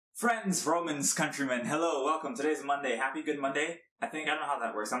Friends, Romans, countrymen, hello, welcome. Today's Monday. Happy Good Monday. I don't know how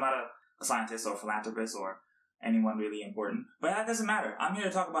that works. I'm not a scientist or philanthropist or anyone really important, but that doesn't matter. I'm here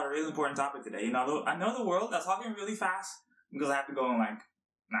to talk about a really important topic today. You know, I know the world. I'm talking really fast because I have to go in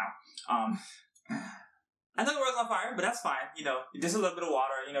now. I know the world's on fire, but that's fine. You know, just a little bit of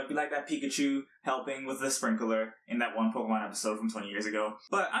water. You know, be like that Pikachu helping with the sprinkler in that one Pokemon episode from 20 years ago.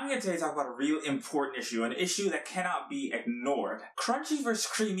 But I'm here today to talk about a real important issue, an issue that cannot be ignored. Crunchy versus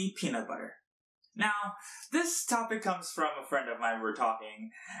creamy peanut butter. Now, this topic comes from a friend of mine. We were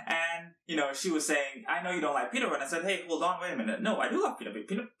talking, and, you know, she was saying, I know you don't like peanut butter. And I said, hey, hold on, wait a minute. No, I do love peanut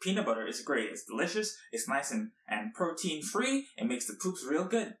butter. Peanut butter is great. It's delicious. It's nice and protein-free. It makes the poops real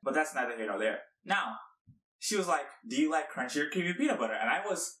good. But that's neither here nor there. Now, she was like, do you like crunchy or creamy peanut butter? And I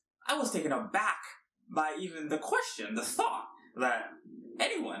was taken aback by even the question, the thought that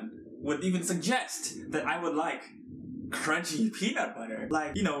anyone would even suggest that I would like crunchy peanut butter.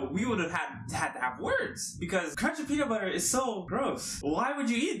 Like, you know, we would have had to have words because crunchy peanut butter is so gross. Why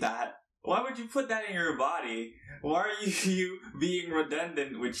would you eat that? Why would you put that in your body? Why are you being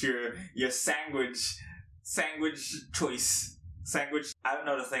redundant with your sandwich choice? Sandwich, I don't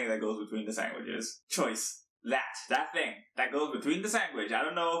know the thing that goes between the sandwiches. Choice. That thing that goes between the sandwich. I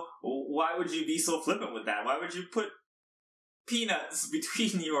don't know, why would you be so flippant with that? Why would you put peanuts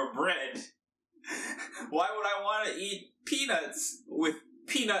between your bread? Why would I want to eat peanuts with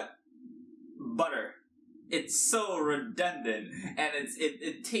peanut butter? It's so redundant, and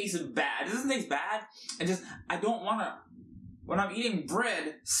it tastes bad. It doesn't taste bad. I don't want to. When I'm eating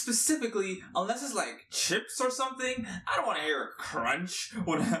bread, specifically, unless it's like chips or something, I don't want to hear a crunch.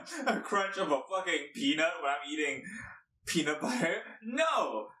 A crunch of a fucking peanut when I'm eating peanut butter.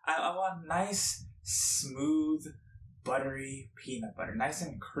 No! I want nice, smooth, buttery peanut butter. Nice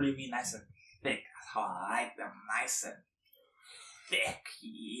and creamy, nice and thick. That's how I like them. Nice and thick.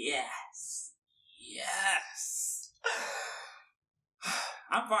 Yes. Yes.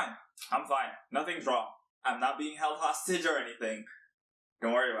 I'm fine. Nothing's wrong. I'm not being held hostage or anything.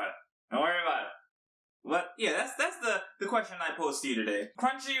 Don't worry about it. But yeah, that's the question I posed to you today.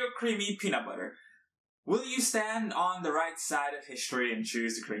 Crunchy or creamy peanut butter? Will you stand on the right side of history and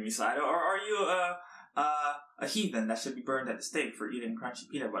choose the creamy side, or are you a heathen that should be burned at the stake for eating crunchy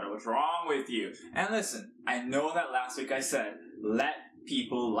peanut butter? What's wrong with you? And listen, I know that last week I said let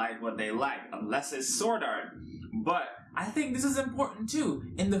people like what they like, unless it's sword art. But I think this is important too.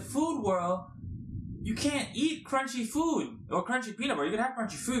 In the food world, you can't eat crunchy food or crunchy peanut butter. You can have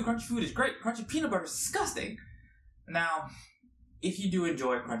crunchy food. Crunchy food is great. Crunchy peanut butter is disgusting. Now, if you do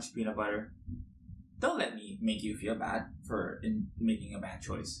enjoy crunchy peanut butter, don't let me make you feel bad for making a bad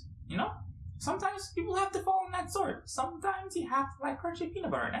choice. You know? Sometimes people have to fall on that sword. Sometimes you have to like crunchy peanut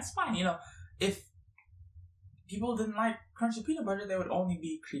butter, and that's fine. You know, if people didn't like crunchy peanut butter, there would only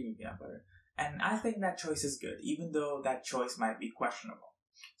be creamy peanut butter. And I think that choice is good, even though that choice might be questionable.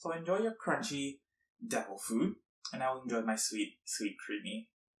 So enjoy your crunchy devil food, and I will enjoy my sweet, creamy,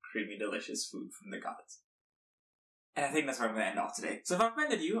 delicious food from the gods. And I think that's where I'm going to end off today. So if I've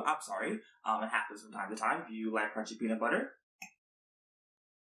offended you, I'm sorry. It happens from time to time if you like crunchy peanut butter.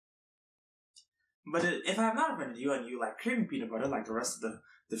 But if I have not offended you and you like creamy peanut butter like the rest of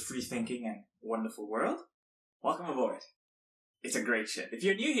the free-thinking and wonderful world, welcome aboard. It's a great shit. If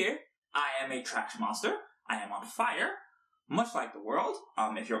you're new here, I am a trash monster. I am on fire, much like the world.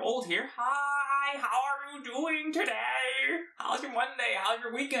 If you're old here, hi, how are you doing today? How's your Monday? How's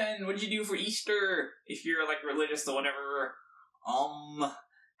your weekend? What did you do for Easter? If you're like religious or whatever.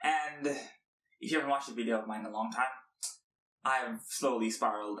 And if you haven't watched a video of mine in a long time, I've slowly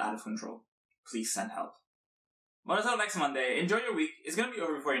spiraled out of control. Please send help. But until next Monday, enjoy your week. It's gonna be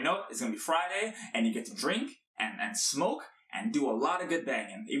over before you know it. It's gonna be Friday, and you get to drink and smoke and do a lot of good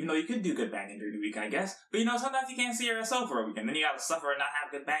banging. Even though you could do good banging during the week, I guess. But you know, sometimes you can't see yourself for a weekend. Then you gotta suffer and not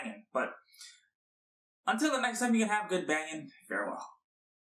have good banging. But until the next time you can have good banging, farewell.